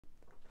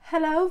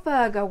Hello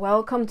Virgo,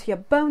 welcome to your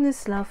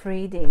bonus love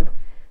reading.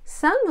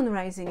 Sun, Moon,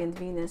 Rising and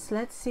Venus.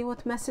 Let's see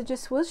what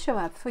messages will show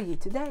up for you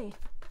today.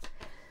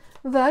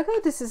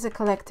 Virgo, this is a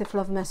collective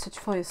love message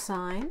for your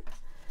sign.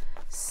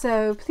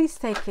 So please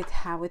take it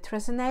how it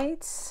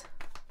resonates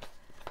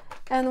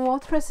and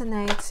what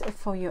resonates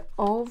for your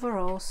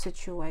overall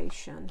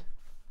situation.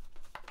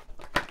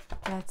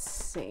 Let's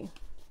see.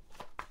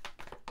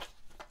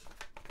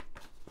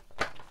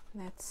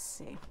 Let's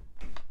see.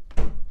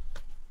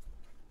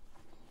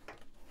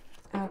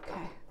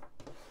 Okay.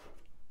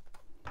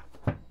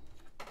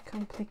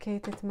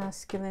 Complicated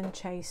masculine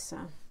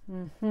chaser.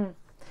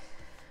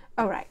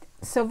 All right.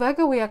 So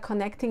Virgo, we are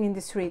connecting in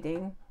this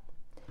reading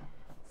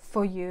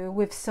for you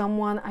with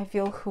someone I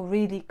feel who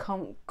really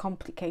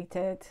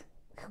complicated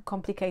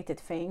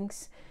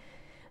things.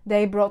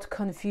 They brought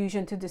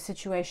confusion to the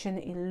situation,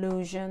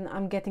 illusion.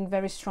 I'm getting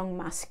very strong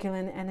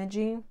masculine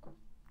energy.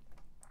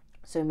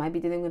 So you might be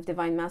dealing with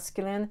divine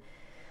masculine,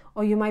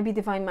 or you might be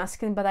divine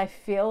masculine, but I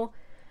feel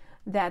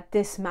that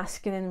this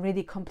masculine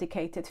really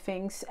complicated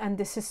things, and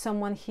this is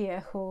someone here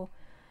who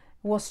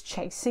was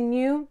chasing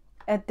you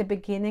at the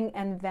beginning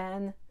and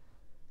then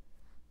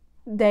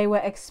they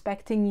were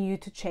expecting you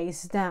to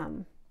chase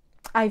them.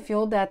 I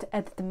feel that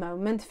at the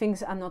moment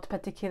things are not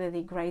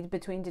particularly great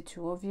between the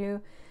two of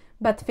you,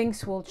 but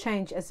things will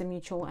change as a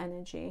mutual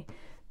energy.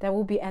 There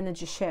will be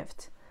energy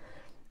shift,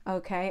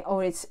 okay,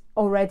 or it's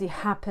already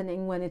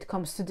happening when it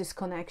comes to this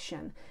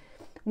connection.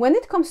 When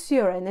it comes to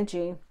your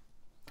energy,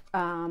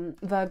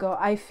 Virgo,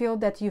 I feel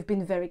that you've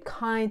been very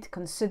kind,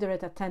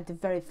 considerate, attentive,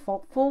 very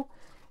thoughtful.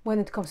 When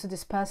it comes to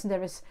this person,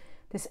 there is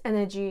this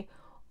energy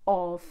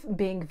of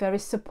being very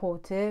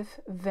supportive,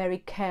 very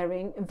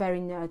caring, very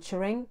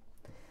nurturing.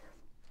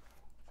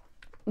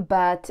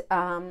 But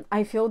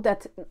I feel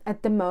that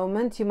at the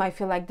moment you might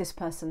feel like this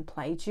person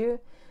played you.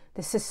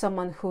 This is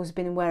someone who's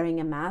been wearing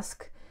a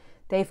mask.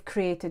 They've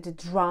created a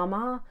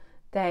drama.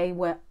 They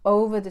were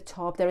over the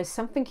top. There is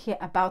something here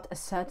about a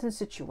certain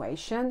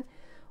situation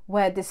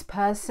where this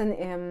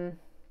person,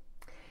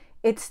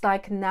 it's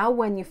like now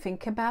when you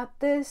think about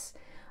this,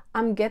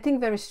 I'm getting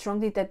very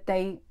strongly that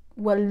they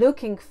were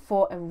looking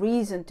for a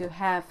reason to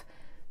have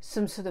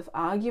some sort of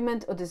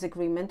argument or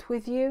disagreement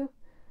with you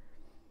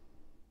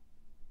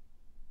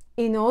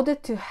in order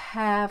to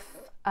have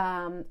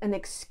an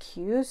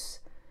excuse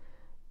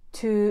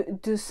to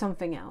do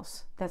something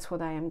else. That's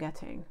what I am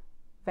getting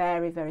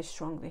very, very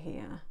strongly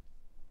here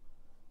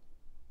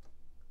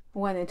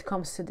when it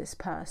comes to this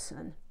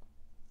person.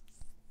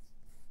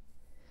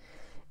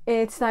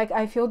 It's like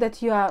I feel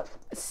that you are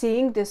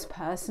seeing this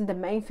person. The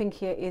main thing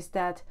here is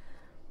that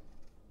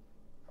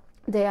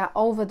they are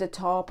over the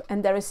top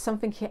and there is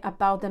something here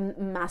about them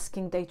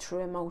masking their true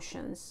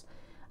emotions.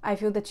 I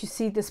feel that you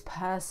see this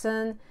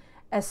person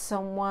as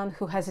someone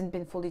who hasn't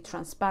been fully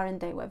transparent.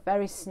 They were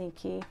very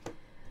sneaky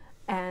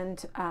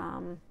and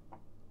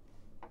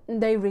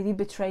they really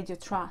betrayed your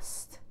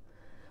trust.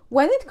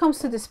 When it comes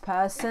to this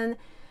person,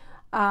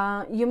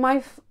 you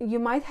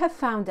might have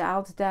found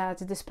out that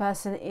this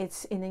person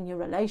is in a new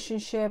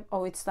relationship,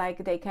 or it's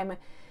like they kind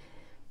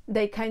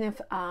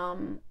of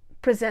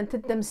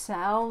presented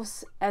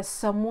themselves as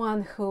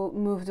someone who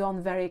moved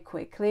on very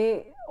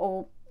quickly,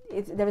 or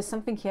there is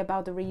something here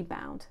about the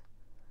rebound.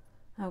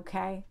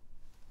 Okay,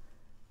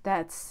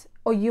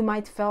 or you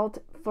might felt,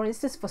 for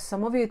instance, for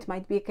some of you it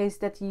might be a case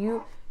that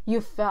you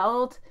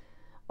felt,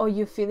 or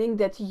you're feeling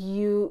that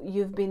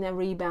you've been a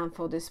rebound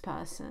for this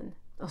person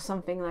or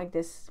something like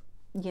this.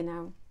 You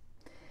know,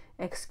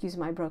 excuse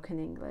my broken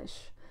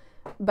English,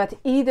 but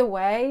either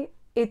way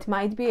it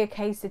might be a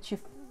case that you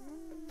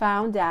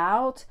found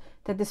out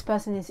that this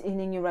person is in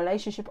a new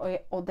relationship,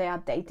 or they are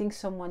dating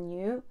someone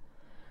new,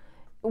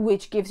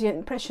 which gives you an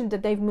impression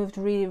that they've moved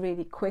really,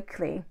 really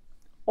quickly,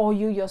 or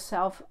you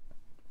yourself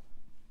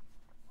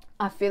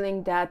are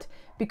feeling that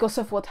because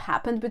of what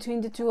happened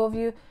between the two of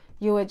you,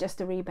 you were just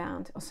a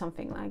rebound or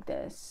something like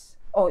this,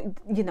 or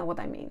you know what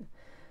I mean.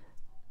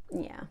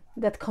 Yeah,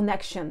 that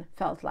connection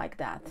felt like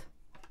that.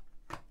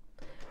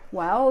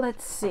 Well,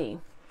 let's see,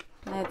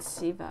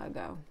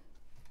 Virgo.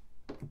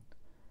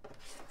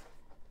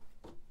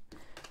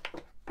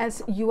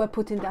 As you were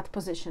put in that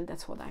position,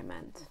 that's what I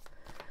meant.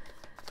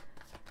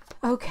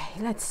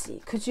 Okay, let's see.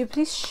 Could you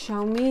please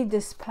show me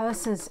this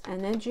person's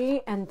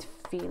energy and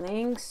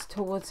feelings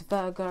towards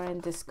Virgo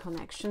and this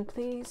connection,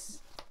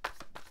 please?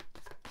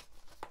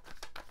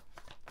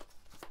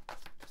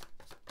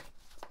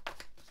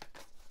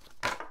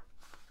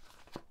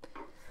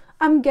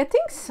 I'm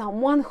getting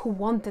someone who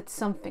wanted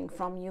something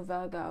from you,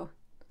 Virgo.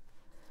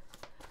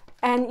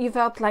 And you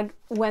felt like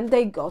when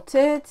they got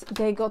it,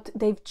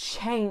 they've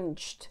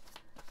changed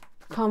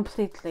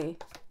completely,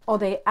 or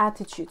their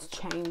attitudes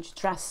changed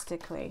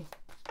drastically.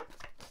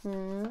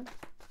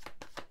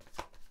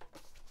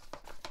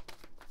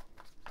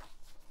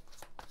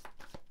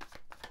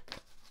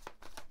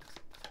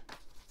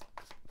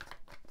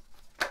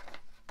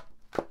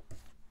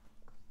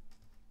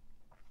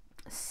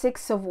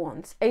 Six of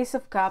Wands, Ace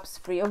of Cups,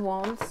 Three of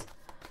Wands,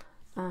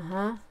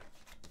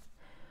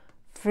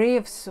 Three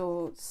of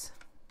Swords,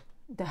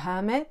 the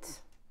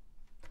Hermit,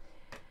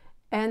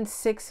 and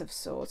Six of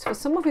Swords. For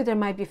some of you, there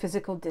might be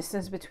physical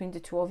distance between the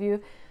two of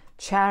you.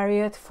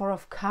 Chariot, Four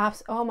of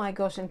Cups, oh my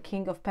gosh, and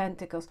King of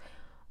Pentacles.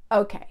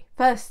 Okay,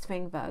 first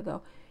thing,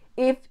 Virgo,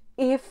 if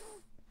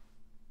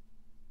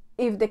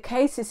the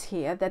case is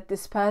here that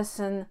this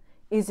person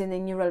is in a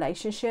new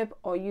relationship,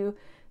 or you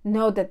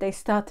know that they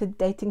started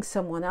dating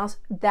someone else,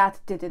 that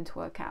didn't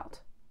work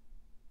out.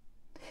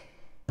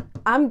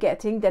 I'm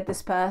getting that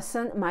this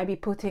person might be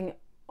putting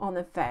on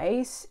a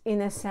face,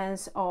 in a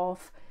sense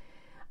of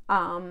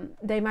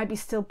they might be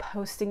still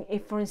posting,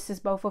 if for instance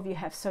both of you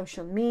have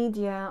social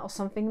media or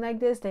something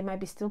like this, they might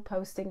be still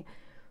posting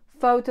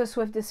photos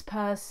with this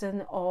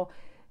person, or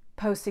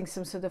posting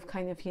some sort of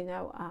kind of, you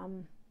know,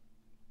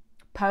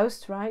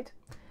 post, right,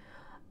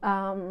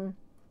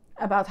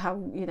 about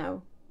how, you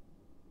know,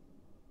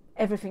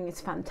 everything is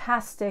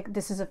fantastic.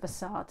 This is a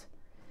facade,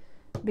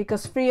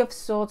 because Three of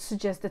Swords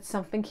suggests that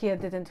something here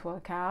didn't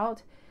work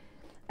out.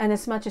 And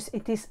as much as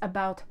it is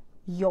about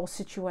your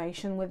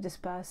situation with this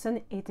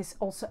person, it is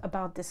also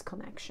about this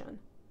connection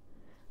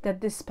that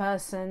this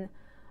person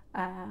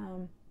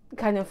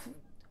kind of,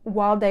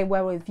 while they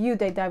were with you,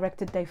 they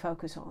directed their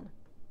focus on.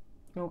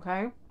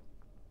 Okay,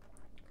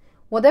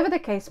 whatever the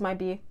case might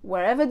be,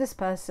 wherever this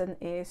person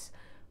is,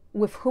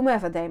 with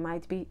whomever they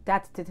might be,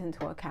 that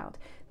didn't work out.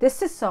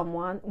 This is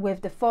someone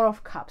with the Four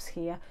of Cups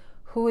here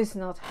who is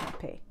not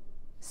happy.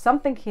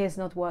 Something here is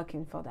not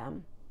working for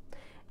them,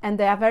 and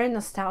they are very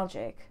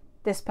nostalgic.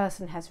 This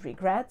person has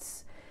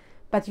regrets,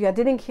 but you are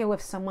dealing here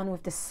with someone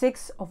with the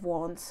Six of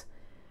Wands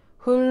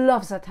who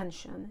loves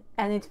attention,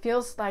 and it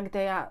feels like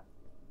they are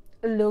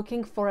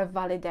looking for a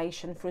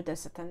validation through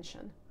this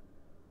attention.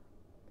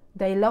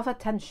 They love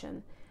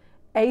attention.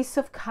 Ace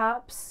of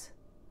Cups.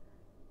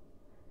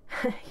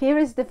 Here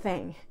is the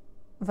thing,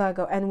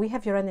 Virgo, and we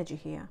have your energy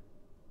here.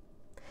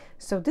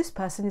 So this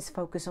person is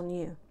focused on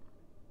you.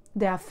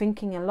 They are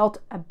thinking a lot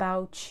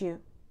about you.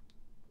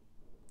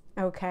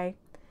 Okay?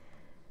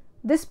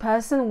 This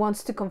person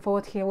wants to come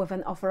forward here with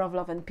an offer of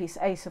love and peace.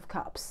 Ace of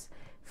Cups.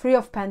 Three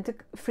of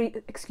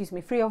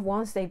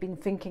Wands. They've been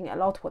thinking a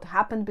lot what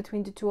happened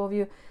between the two of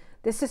you.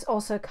 This is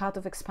also a card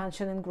of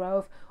expansion and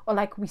growth, or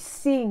like we're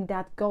seeing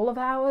that goal of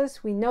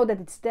ours. We know that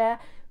it's there,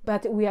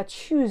 but we are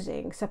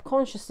choosing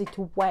subconsciously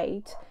to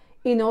wait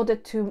in order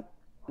to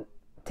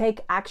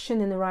take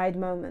action in the right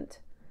moment,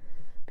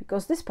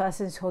 because this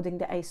person is holding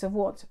the Ace of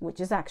Wands,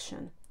 which is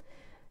action.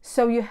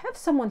 So you have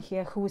someone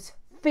here who is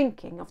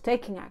thinking of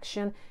taking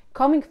action,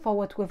 coming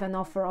forward with an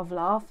offer of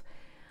love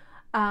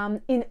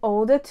in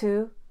order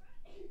to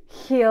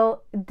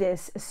heal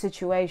this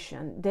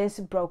situation, this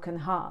broken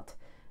heart,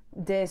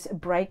 this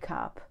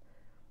breakup,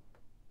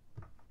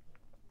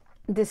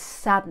 this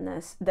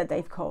sadness that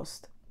they've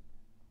caused.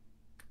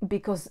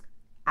 Because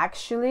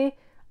actually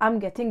I'm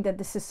getting that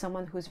this is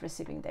someone who's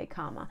receiving their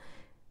karma.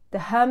 The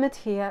Hermit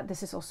here,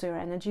 this is also your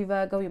energy,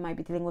 Virgo. You might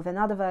be dealing with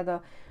another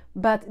Virgo,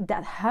 but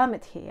that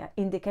Hermit here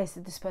indicates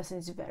that this person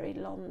is very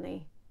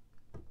lonely.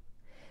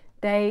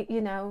 They,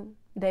 you know,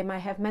 they might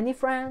have many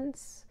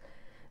friends.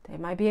 They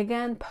might be,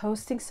 again,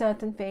 posting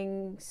certain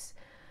things.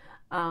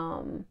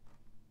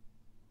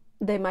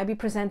 They might be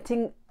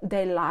presenting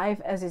their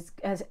life as it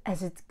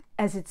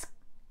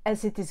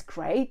is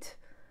great,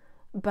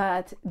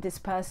 but this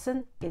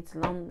person is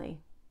lonely.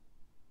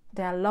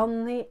 They are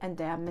lonely and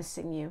they are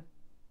missing you.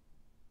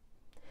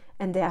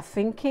 And they are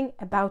thinking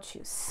about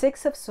you.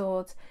 Six of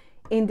Swords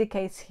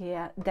indicates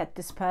here that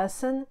this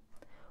person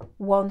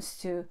wants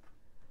to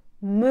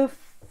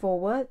move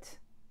forward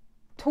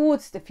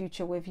towards the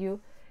future with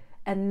you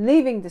and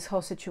leaving this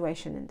whole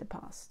situation in the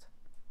past.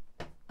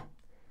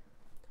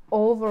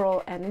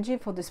 Overall energy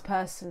for this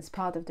person's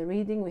part of the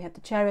reading, we have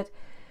the Chariot.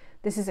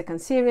 This is a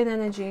Cancerian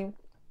energy.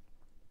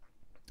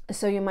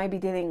 So you might be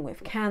dealing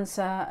with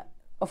Cancer,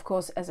 of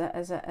course, as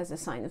a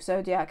sign of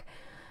zodiac.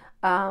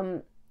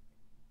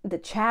 The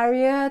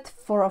Chariot,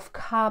 Four of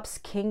Cups,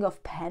 King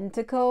of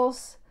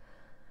Pentacles.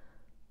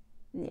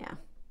 Yeah,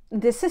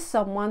 this is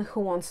someone who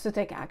wants to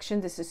take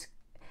action. This is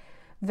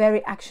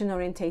very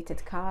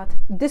action-orientated card.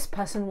 This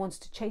person wants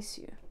to chase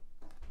you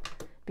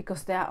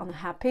because they are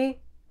unhappy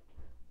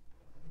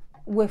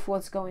with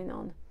what's going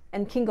on.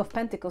 And King of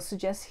Pentacles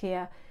suggests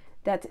here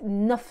that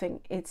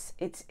nothing it's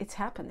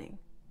happening.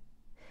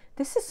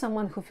 This is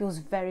someone who feels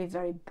very,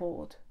 very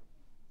bored.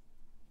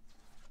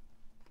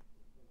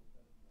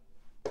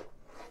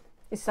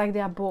 It's like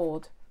they are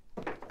bored.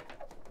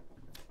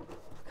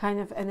 Kind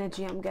of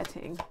energy I'm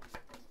getting.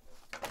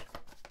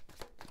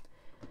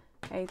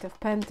 Eight of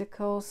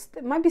Pentacles.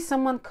 There might be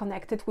someone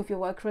connected with your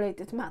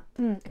work-related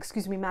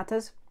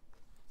matters.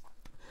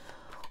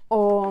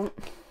 Or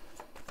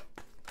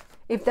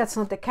if that's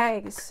not the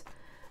case,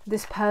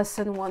 this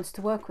person wants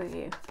to work with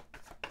you.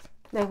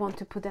 They want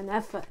to put an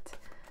effort.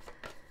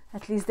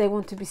 At least they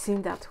want to be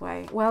seen that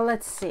way. Well,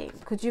 let's see.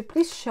 Could you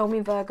please show me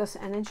Virgo's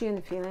energy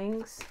and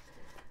feelings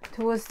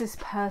towards this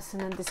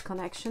person and this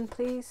connection,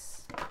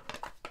 please?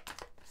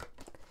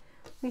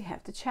 We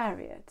have the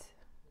Chariot.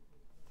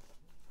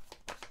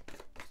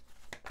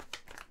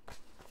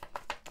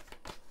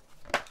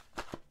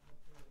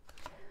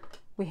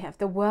 We have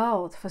the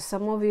World. For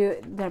some of you,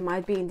 there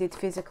might be indeed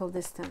physical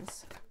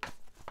distance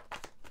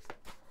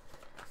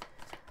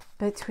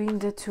between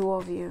the two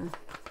of you.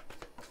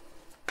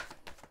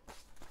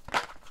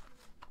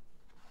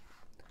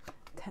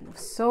 Ten of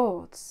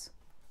Swords.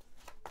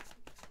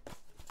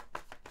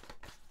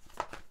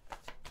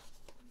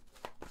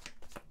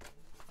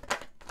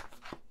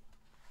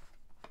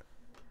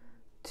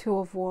 Two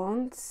of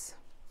Wands.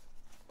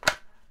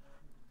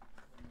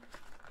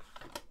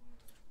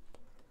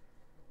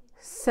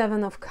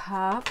 Seven of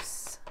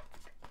Cups.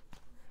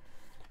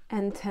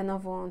 And Ten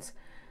of Wands.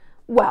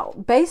 Well,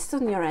 based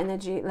on your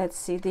energy, let's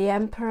see, the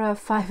Emperor,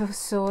 Five of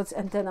Swords,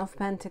 and Ten of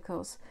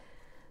Pentacles.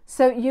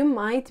 So you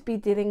might be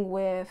dealing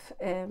with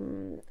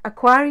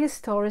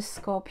Aquarius, Taurus,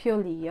 Scorpio,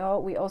 Leo.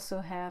 We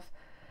also have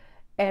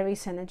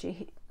Aries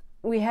energy.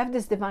 We have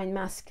this Divine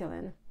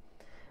Masculine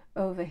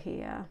over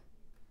here.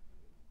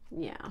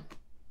 Yeah.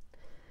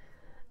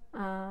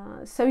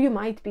 So you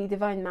might be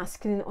Divine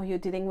Masculine, or you're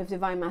dealing with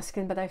Divine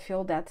Masculine, but I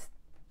feel that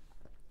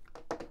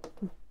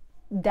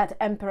that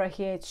Emperor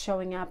here is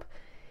showing up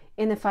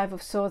in the Five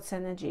of Swords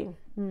energy.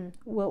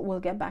 We'll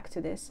get back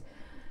to this.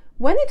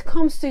 When it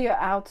comes to your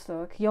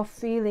outlook, your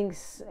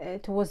feelings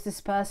towards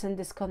this person,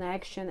 this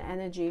connection,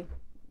 energy,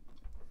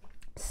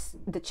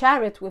 the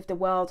Chariot with the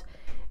World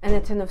and the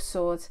Ten of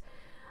Swords,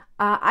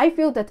 I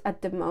feel that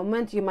at the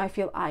moment you might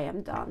feel, I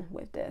am done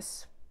with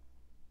this.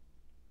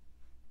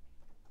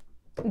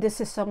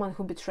 This is someone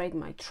who betrayed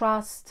my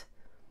trust.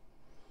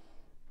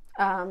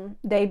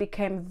 They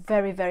became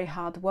very, very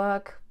hard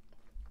work.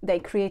 They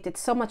created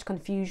so much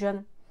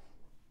confusion.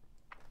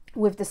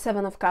 With the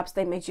Seven of Cups,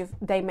 they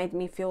made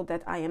me feel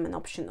that I am an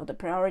option or the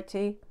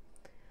priority.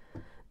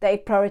 They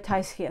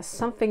prioritize here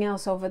something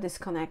else over this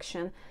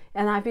connection,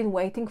 and I've been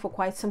waiting for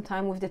quite some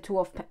time with the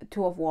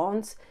Two of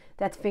Wands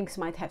that things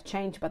might have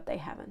changed, but they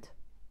haven't.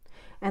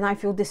 And I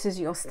feel this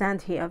is your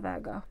stand here,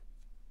 Virgo.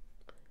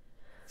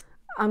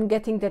 I'm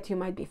getting that you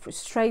might be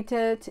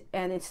frustrated,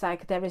 and it's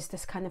like there is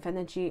this kind of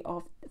energy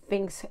of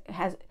things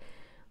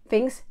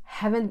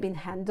haven't been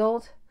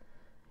handled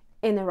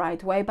in the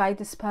right way by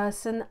this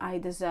person. I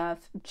deserve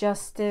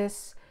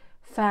justice,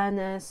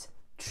 fairness,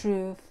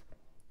 truth,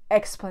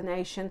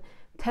 explanation.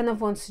 Ten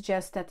of Wands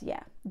suggests that,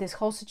 yeah, this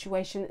whole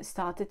situation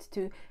started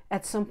to,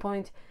 at some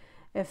point,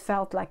 it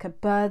felt like a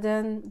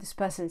burden. This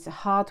person is a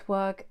hard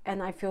work,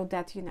 and I feel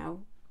that, you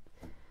know,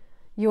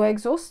 you are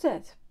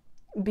exhausted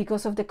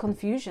because of the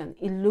confusion,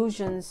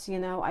 illusions, you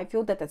know. I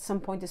feel that at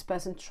some point this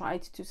person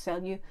tried to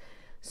sell you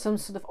some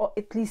sort of, or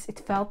at least it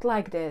felt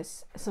like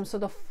this, some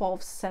sort of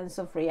false sense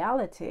of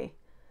reality,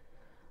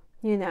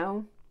 you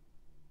know.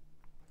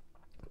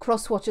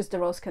 Cross watches, the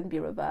roles can be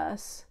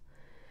reversed.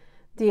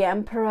 The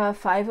Emperor,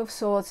 Five of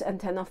Swords, and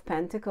Ten of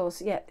Pentacles.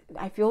 Yeah,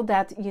 I feel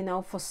that, you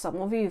know, for some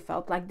of you, you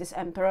felt like this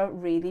Emperor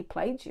really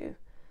played you.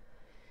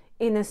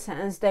 In a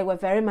sense, they were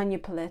very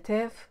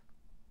manipulative,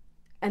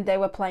 and they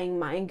were playing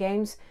mind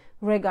games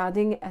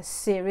regarding a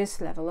serious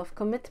level of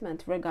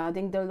commitment,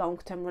 regarding the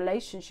long-term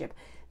relationship,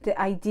 the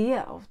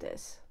idea of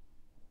this.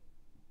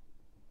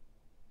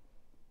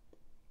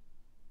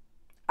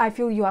 I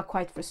feel you are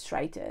quite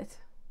frustrated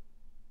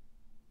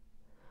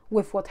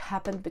with what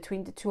happened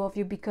between the two of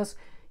you, because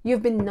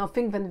you've been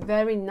nothing but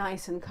very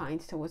nice and kind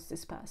towards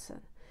this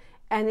person.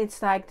 And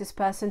it's like this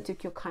person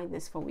took your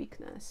kindness for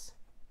weakness.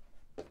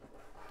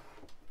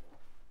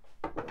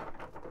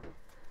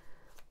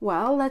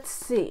 Well, let's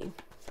see.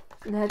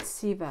 Let's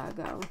see,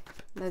 Virgo.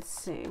 Let's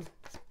see.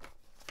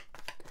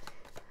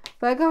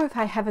 Virgo, if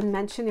I haven't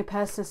mentioned your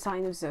personal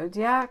sign of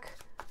zodiac,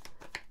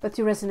 but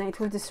you resonate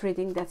with this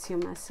reading, that's your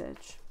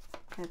message.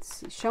 Let's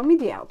see. Show me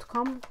the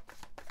outcome.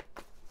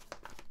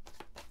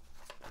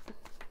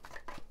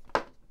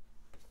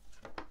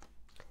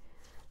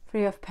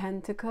 Three of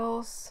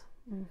Pentacles.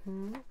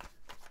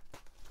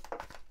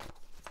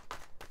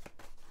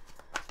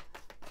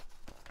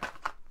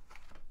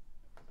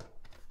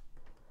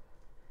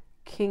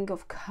 King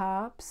of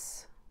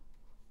Cups.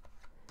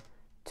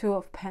 Two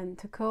of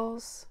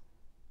Pentacles.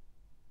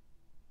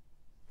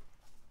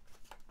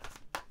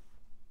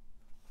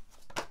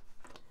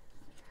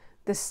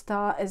 The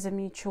Star is a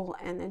mutual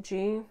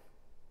energy.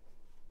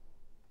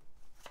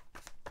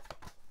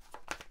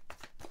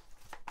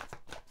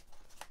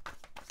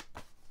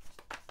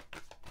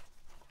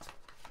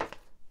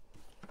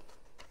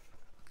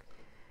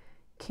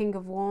 King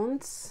of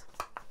Wands.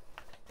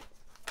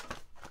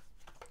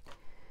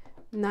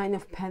 Nine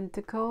of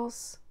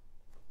Pentacles.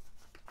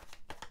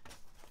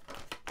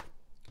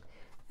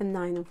 And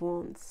Nine of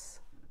Wands.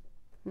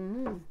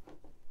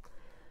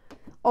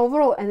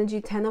 Overall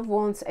energy, Ten of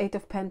Wands, Eight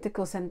of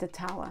Pentacles, and the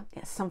Tower.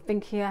 Yes,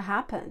 something here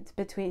happened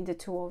between the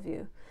two of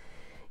you.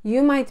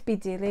 You might be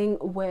dealing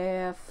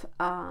with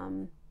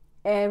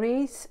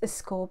Aries,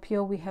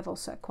 Scorpio. We have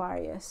also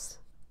Aquarius.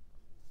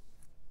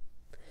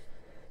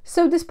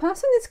 So this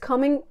person is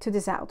coming to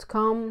this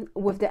outcome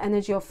with the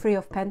energy of Three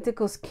of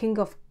Pentacles, King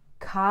of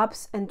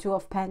Cups, and Two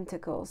of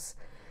Pentacles.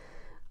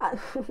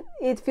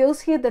 It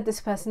feels here that this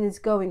person is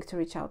going to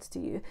reach out to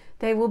you.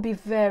 They will be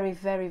very,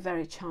 very,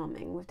 very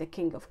charming with the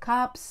King of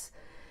Cups.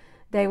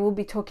 They will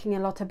be talking a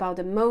lot about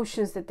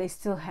emotions, that they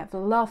still have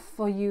love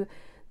for you,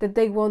 that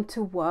they want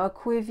to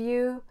work with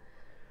you,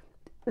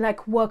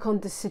 like work on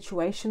the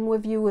situation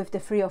with you, with the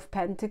Three of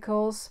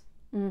Pentacles.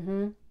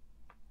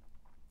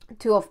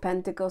 Two of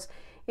Pentacles.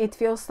 It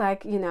feels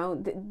like, you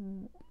know,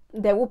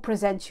 they will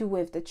present you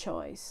with the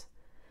choice,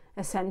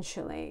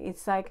 essentially.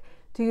 It's like,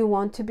 do you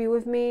want to be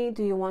with me?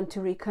 Do you want to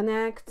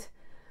reconnect?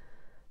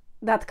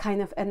 That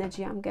kind of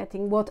energy I'm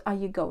getting. What are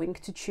you going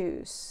to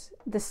choose?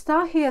 The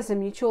star here as a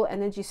mutual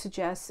energy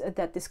suggests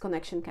that this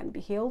connection can be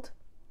healed.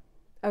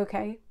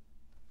 Okay.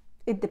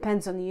 It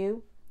depends on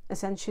you,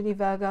 essentially,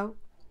 Virgo.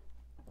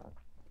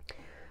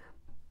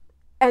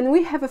 And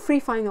we have 3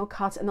 final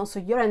cards, and also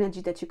your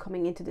energy that you're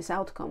coming into this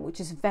outcome, which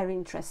is very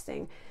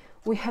interesting.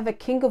 We have a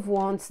King of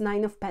Wands,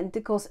 9 of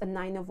Pentacles, and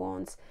 9 of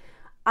Wands.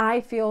 I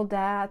feel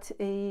that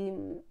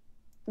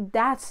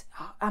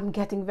I'm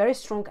getting very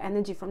strong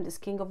energy from this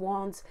King of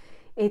Wands.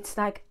 It's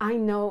like, I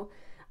know,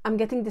 I'm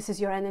getting this is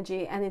your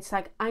energy, and it's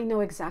like, I know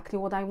exactly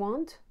what I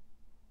want.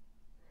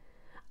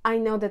 I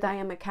know that I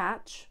am a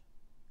catch.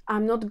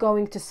 I'm not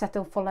going to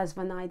settle for less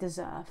than I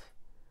deserve.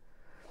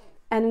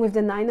 And with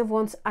the 9 of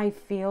Wands, I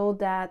feel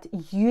that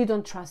you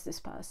don't trust this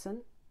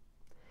person.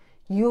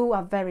 You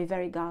are very,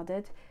 very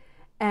guarded.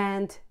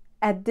 And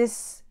at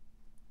this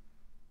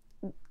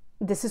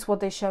is what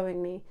they're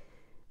showing me.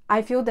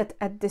 I feel that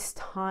at this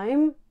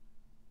time,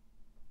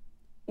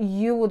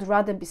 you would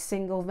rather be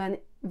single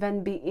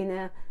than be in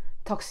a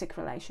toxic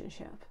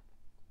relationship.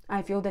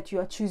 I feel that you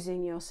are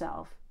choosing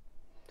yourself.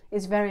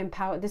 It's very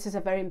empowered. This is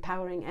a very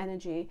empowering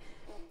energy.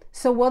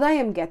 So what I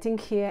am getting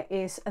here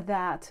is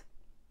that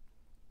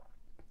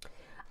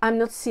I'm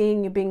not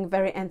seeing you being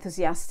very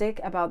enthusiastic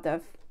about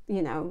the,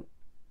 you know,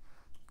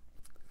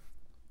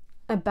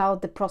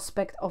 about the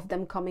prospect of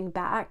them coming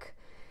back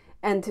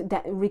and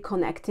that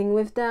reconnecting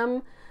with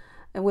them,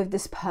 with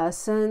this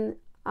person.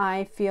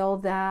 I feel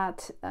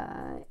that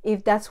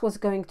if that's what's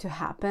going to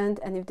happen,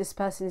 and if this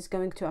person is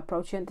going to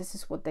approach you, and this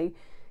is what they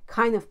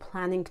kind of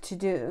planning to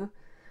do,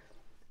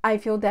 I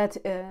feel that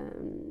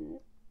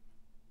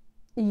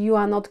you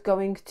are not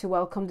going to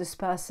welcome this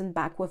person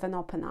back with an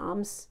open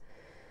arms.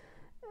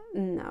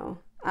 No,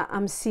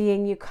 I'm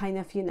seeing you kind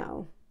of, you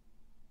know,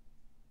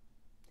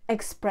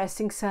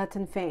 expressing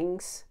certain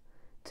things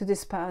to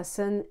this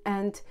person,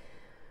 and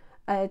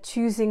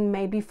choosing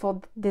maybe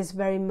for this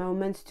very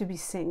moment to be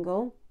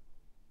single.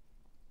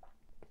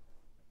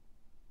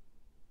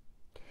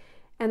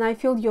 And I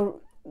feel your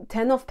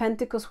 10 of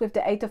Pentacles with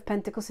the 8 of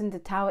Pentacles in the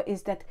Tower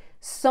is that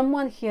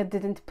someone here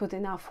didn't put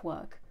enough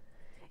work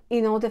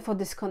in order for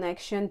this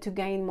connection to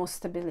gain more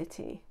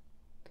stability.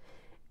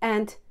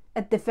 And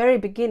at the very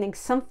beginning,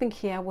 something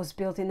here was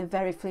built in a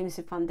very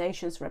flimsy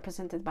foundations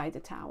represented by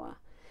the Tower.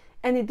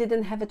 And it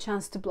didn't have a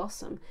chance to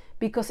blossom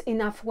because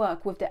enough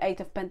work with the 8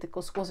 of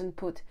Pentacles wasn't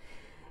put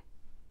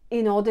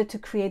in order to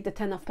create the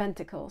 10 of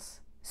Pentacles.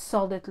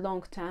 Solid,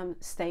 long-term,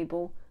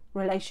 stable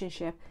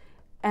relationship.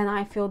 And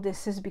I feel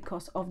this is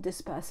because of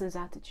this person's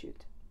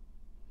attitude.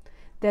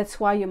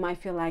 That's why you might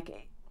feel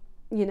like,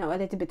 you know, a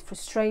little bit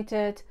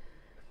frustrated.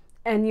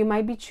 And you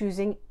might be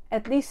choosing,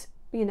 at least,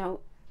 you know,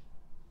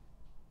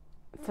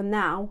 for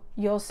now,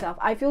 yourself.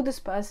 I feel this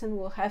person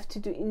will have to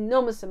do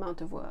enormous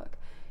amount of work.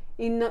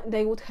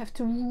 They would have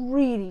to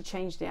really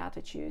change their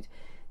attitude.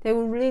 They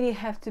will really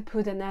have to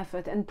put an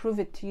effort and prove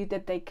it to you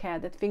that they care,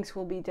 that things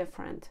will be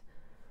different.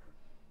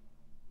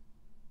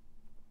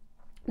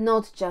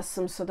 Not just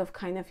some sort of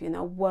kind of, you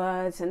know,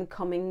 words and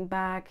coming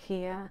back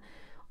here,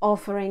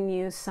 offering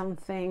you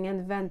something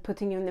and then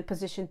putting you in a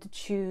position to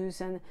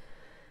choose. And,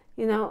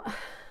 you know,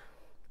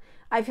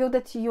 I feel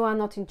that you are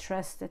not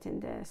interested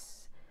in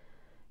this.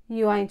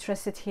 You are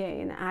interested here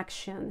in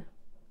action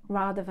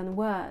rather than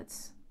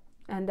words.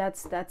 And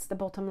that's the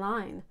bottom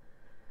line.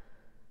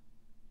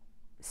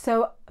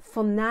 So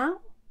for now,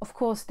 of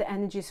course, the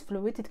energy is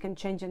fluid. It can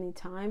change any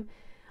time.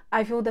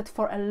 I feel that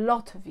for a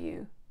lot of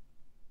you,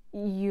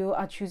 you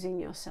are choosing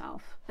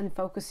yourself and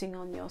focusing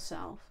on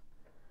yourself.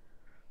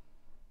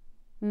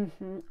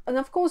 And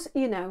of course,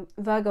 you know,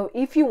 Virgo,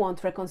 if you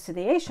want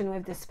reconciliation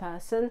with this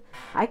person,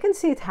 I can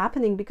see it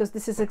happening because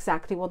this is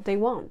exactly what they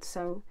want.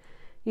 So,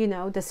 you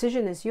know,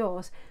 decision is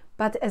yours.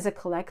 But as a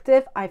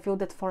collective, I feel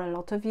that for a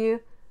lot of you,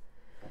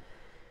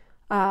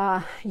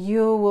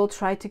 you will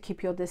try to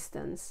keep your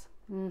distance.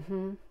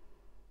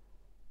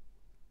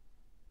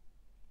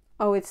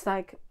 Oh, it's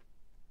like,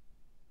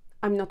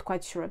 I'm not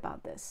quite sure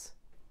about this.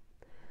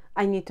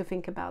 I need to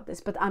think about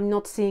this, but I'm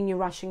not seeing you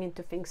rushing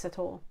into things at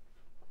all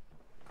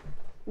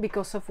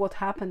because of what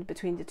happened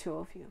between the two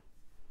of you.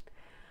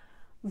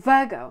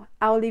 Virgo,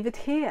 I'll leave it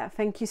here.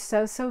 Thank you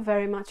so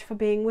very much for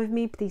being with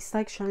me. Please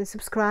like, share and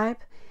subscribe.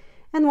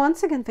 And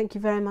once again, thank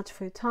you very much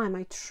for your time.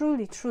 I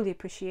truly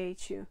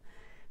appreciate you.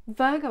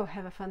 Virgo,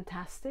 have a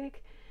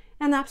fantastic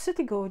and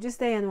absolutely gorgeous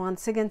day. And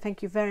once again,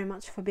 thank you very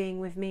much for being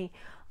with me.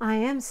 I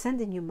am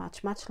sending you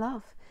much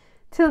love.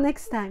 Till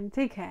next time,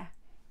 take care.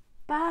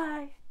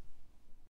 Bye.